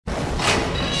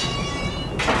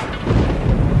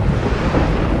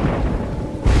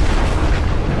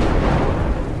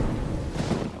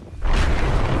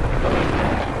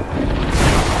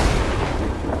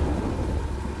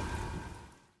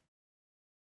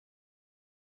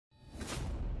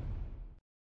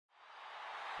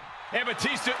And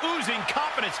Batista oozing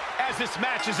confidence as this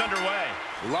match is underway.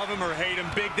 Love him or hate him,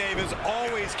 Big Dave has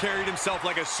always carried himself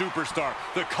like a superstar.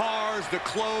 The cars, the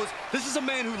clothes. This is a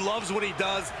man who loves what he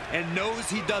does and knows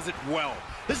he does it well.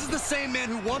 This is the same man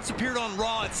who once appeared on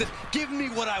Raw and said, "Give me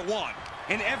what I want."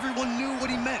 And everyone knew what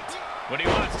he meant. What he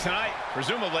wants tonight,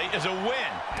 presumably, is a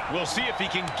win. We'll see if he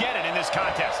can get it in this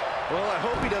contest. Well, I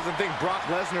hope he doesn't think Brock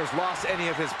Lesnar's lost any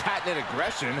of his patented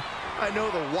aggression. I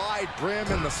know the wide brim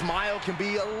and the smile can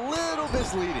be a little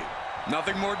misleading.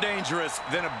 Nothing more dangerous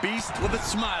than a beast with a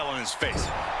smile on his face.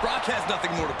 Brock has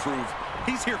nothing more to prove.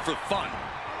 He's here for fun.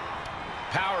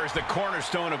 Power is the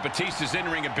cornerstone of Batista's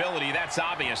in-ring ability. That's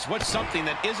obvious. What's something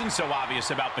that isn't so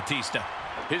obvious about Batista?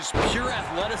 His pure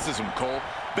athleticism, Cole.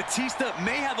 Batista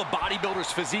may have a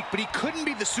bodybuilder's physique, but he couldn't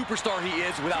be the superstar he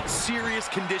is without serious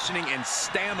conditioning and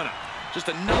stamina. Just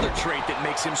another trait that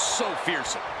makes him so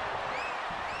fearsome.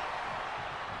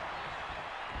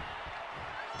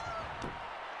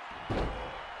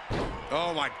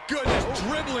 Oh my goodness,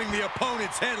 dribbling the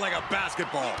opponent's head like a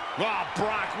basketball. Wow,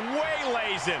 Brock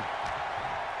waylays him.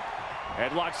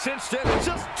 Headlock cinched in and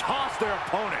just tossed their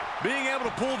opponent. Being able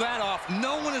to pull that off,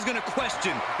 no one is going to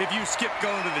question if you skip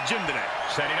going to the gym today.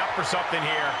 Setting up for something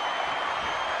here.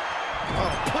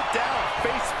 Oh, put down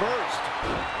face first.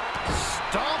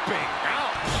 Stomping.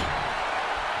 Ouch.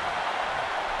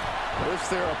 Lifts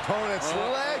their opponent's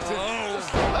legs and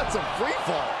just lets them free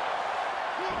fall.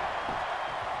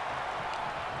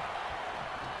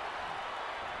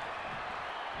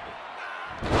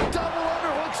 Double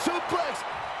underhook suplex.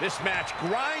 This match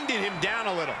grinded him down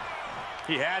a little.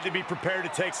 He had to be prepared to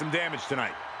take some damage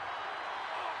tonight.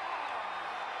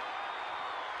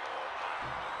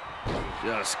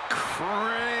 Just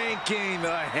cranking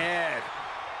the head.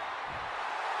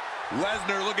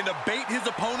 Lesnar looking to bait his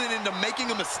opponent into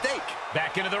making a mistake.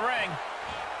 Back into the ring.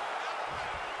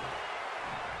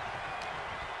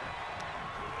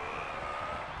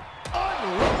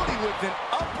 Unloading with an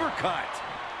uppercut.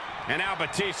 And now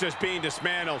Batista's being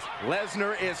dismantled.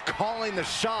 Lesnar is calling the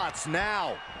shots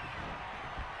now.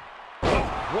 Oh,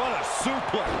 what a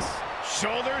suplex.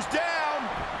 Shoulders down.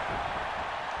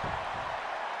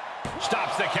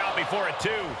 Stops the count before a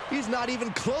 2. He's not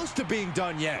even close to being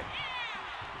done yet.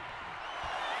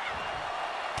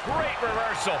 Great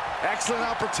reversal. Excellent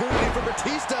opportunity for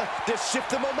Batista to shift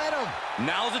the momentum.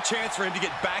 Now's a chance for him to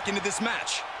get back into this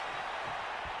match.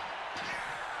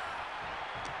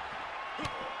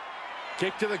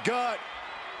 Kick to the gut.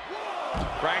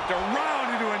 Cranked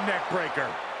around into a neck breaker.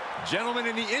 Gentlemen,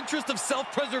 in the interest of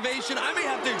self-preservation, I may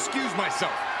have to excuse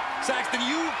myself. Saxton,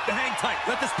 you hang tight.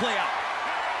 Let this play out.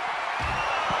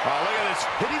 Oh, look at this.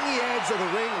 Hitting the edge of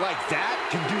the ring like that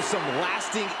can do some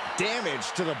lasting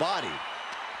damage to the body.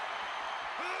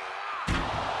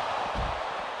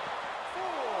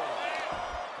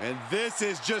 And this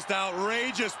is just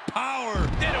outrageous power.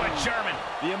 Into a German.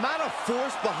 The amount of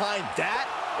force behind that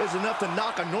is enough to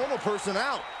knock a normal person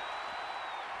out.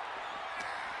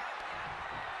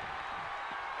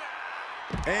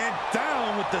 And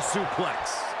down with the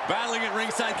suplex. Battling at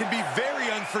ringside can be very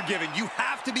unforgiving. You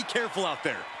have to be careful out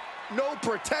there. No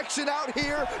protection out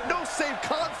here. No safe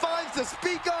confines to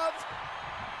speak of.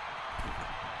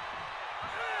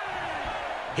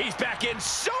 He's back in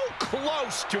so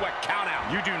close to a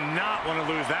countout. You do not want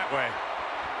to lose that way.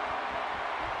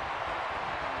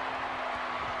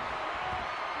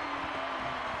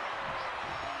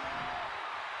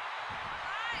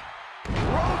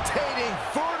 Rotating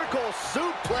vertical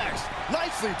suplex.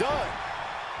 Nicely done.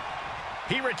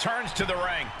 He returns to the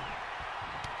ring.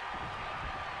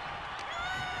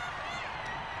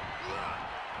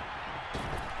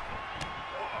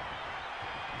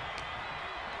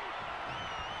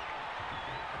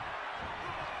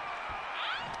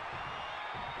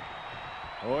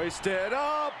 Hoisted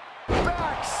up.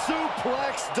 Back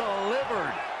suplex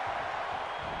delivered.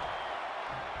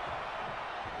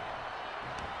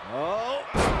 Oh,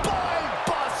 spine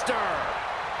buster.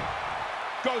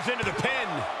 Goes into the pin.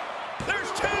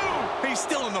 There's 2. He's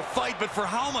still in the fight, but for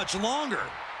how much longer?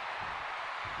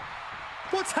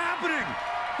 What's happening?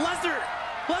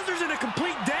 Lesnar's in a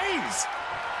complete daze.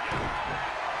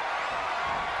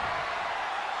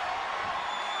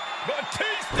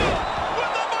 Batista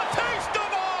with the Batista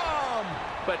bomb.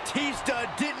 Batista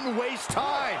didn't waste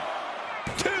time.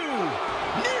 2.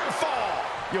 Near fall.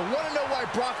 You want to know why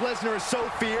Brock Lesnar is so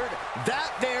feared?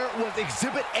 That there was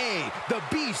Exhibit A. The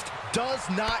Beast does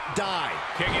not die.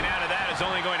 Kicking out of that is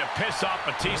only going to piss off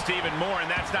Batista even more, and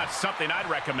that's not something I'd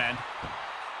recommend.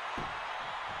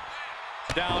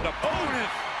 Down to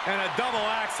opponent and a double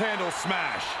axe handle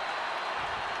smash.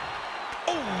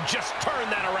 Oh, just turn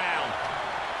that around.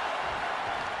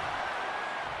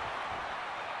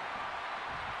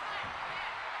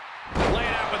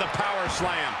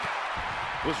 slam.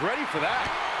 Was ready for that.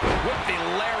 With the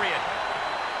lariat.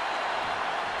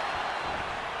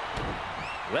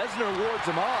 Lesnar wards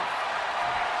him off.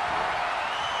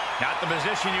 Not the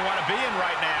position you want to be in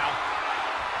right now.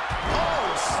 Oh,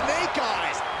 snake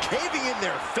eyes caving in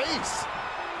their face.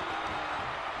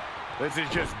 This is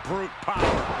just brute power.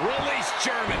 Release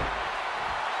German.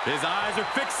 His eyes are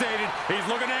fixated. He's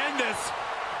looking to end this.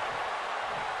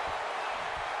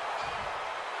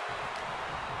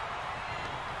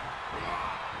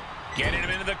 Getting him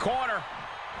into the corner.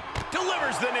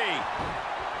 Delivers the knee.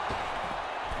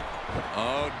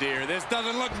 Oh, dear. This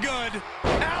doesn't look good.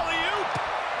 Alley-oop.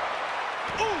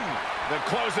 Ooh. The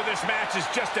close of this match is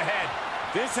just ahead.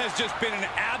 This has just been an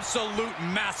absolute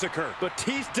massacre.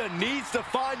 Batista needs to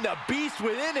find the beast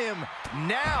within him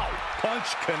now.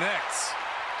 Punch connects.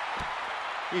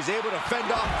 He's able to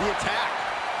fend off the attack.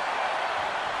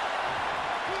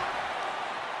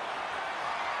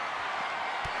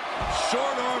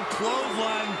 Short arm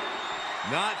clothesline.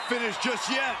 Not finished just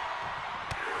yet.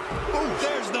 Oh,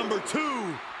 there's number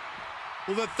 2.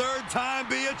 Will the third time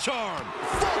be a charm?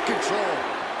 Full control.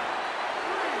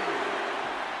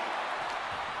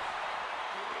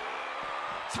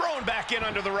 Thrown back in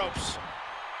under the ropes.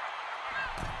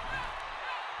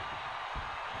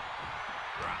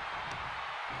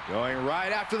 Going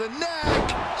right after the neck.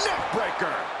 Neck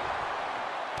breaker.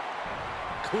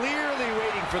 Clearly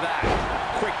waiting for that.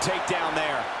 Quick takedown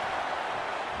there.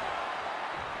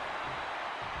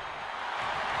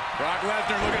 Brock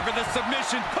Lesnar looking for the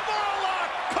submission. Kimura lock!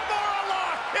 Kimura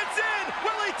lock! It's in!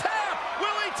 Will he tap?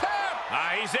 Will he tap?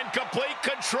 He's in complete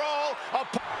control.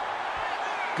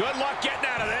 Good luck getting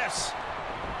out of this.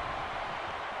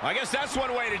 I guess that's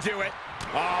one way to do it.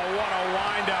 Oh, what a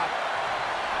wind-up.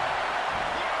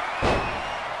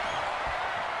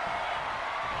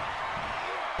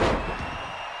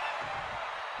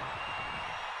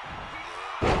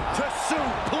 To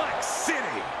Suplex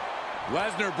City.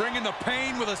 Lesnar bringing the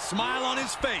pain with a smile on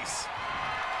his face.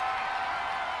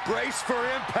 Brace for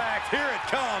impact. Here it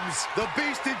comes. The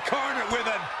Beast incarnate with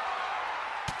it.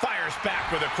 Fires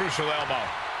back with a crucial elbow.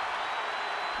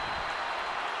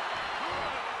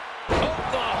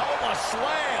 Oklahoma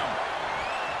slam.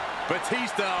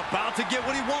 Batista about to get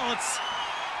what he wants.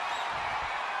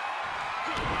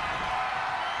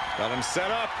 Got him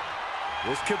set up.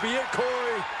 This could be it,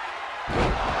 Corey.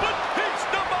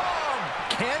 Batista bomb.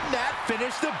 Can that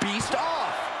finish the Beast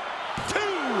off? 2.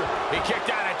 He kicked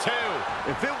out at 2.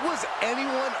 If it was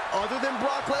anyone other than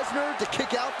Brock Lesnar to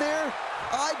kick out there,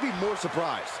 I'd be more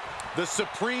surprised. The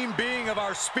supreme being of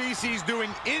our species doing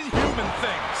inhuman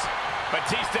things.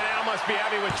 Batista now must be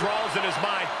having withdrawals in his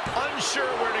mind, unsure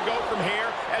where to go from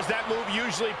here, as that move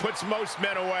usually puts most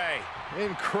men away.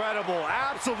 Incredible,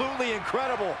 absolutely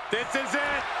incredible. This is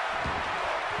it.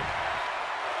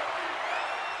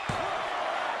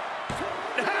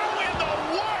 How in the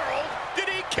world did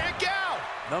he kick out?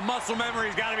 The muscle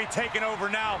memory's got to be taken over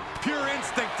now. Pure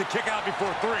instinct to kick out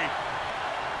before 3.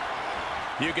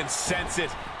 You can sense it.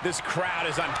 This crowd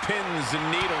is on pins and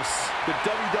needles. The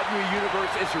WWE Universe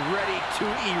is ready to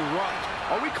erupt.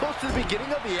 Are we close to the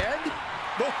beginning of the end?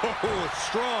 Oh,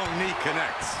 strong knee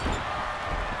connects.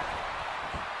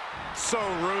 So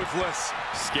ruthless.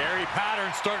 Scary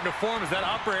pattern starting to form as that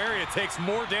upper area takes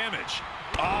more damage.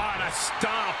 Oh, and a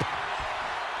stomp.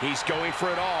 He's going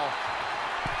for it all.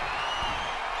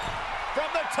 From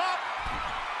the top.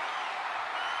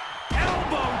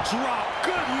 Elbow drop.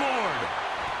 Good Lord.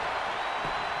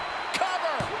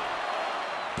 Cover.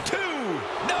 2.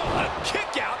 No, a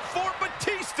kick out for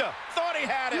Batista. Thought he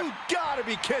had him. You gotta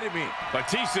be kidding me.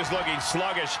 Batista's looking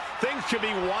sluggish. Things could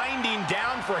be winding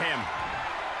down for him.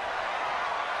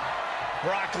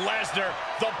 Brock Lesnar,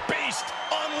 the Beast,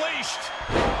 unleashed.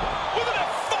 With an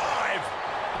F5.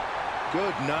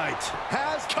 Good night.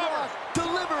 Has Brock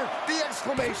delivered the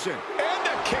exclamation. And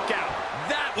a kick out.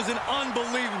 That was an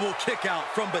unbelievable kick out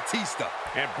from Batista.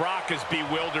 And Brock is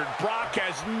bewildered. Brock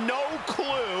has no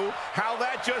clue how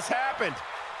that just happened.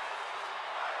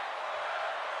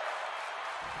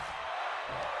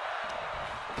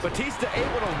 Batista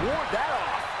able to ward that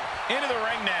off. Into the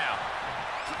ring now.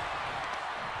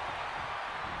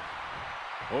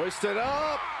 Hoisted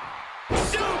up.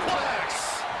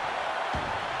 Suplex!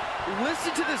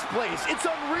 Listen to this place. It's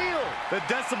unreal. The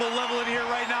decibel level in here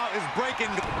right now is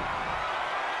breaking.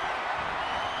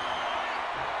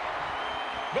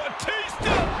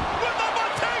 Batista with the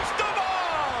Batista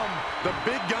bomb! The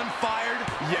big gun fired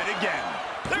yet again.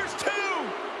 There's 2!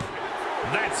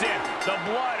 That's it. The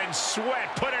blood and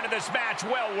sweat put into this match,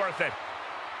 well worth it.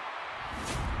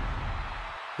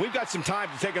 We've got some time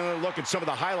to take another look at some of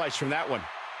the highlights from that one.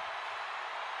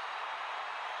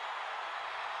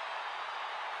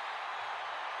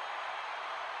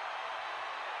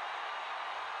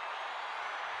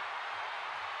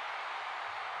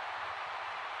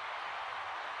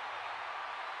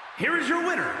 here is your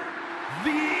winner,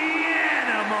 the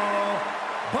Animal,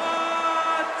 Batista!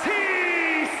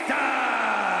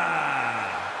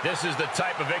 This is the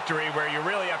type of victory where you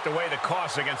really have to weigh the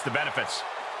costs against the benefits.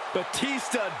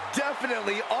 Batista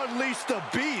definitely unleashed the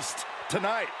beast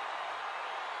tonight.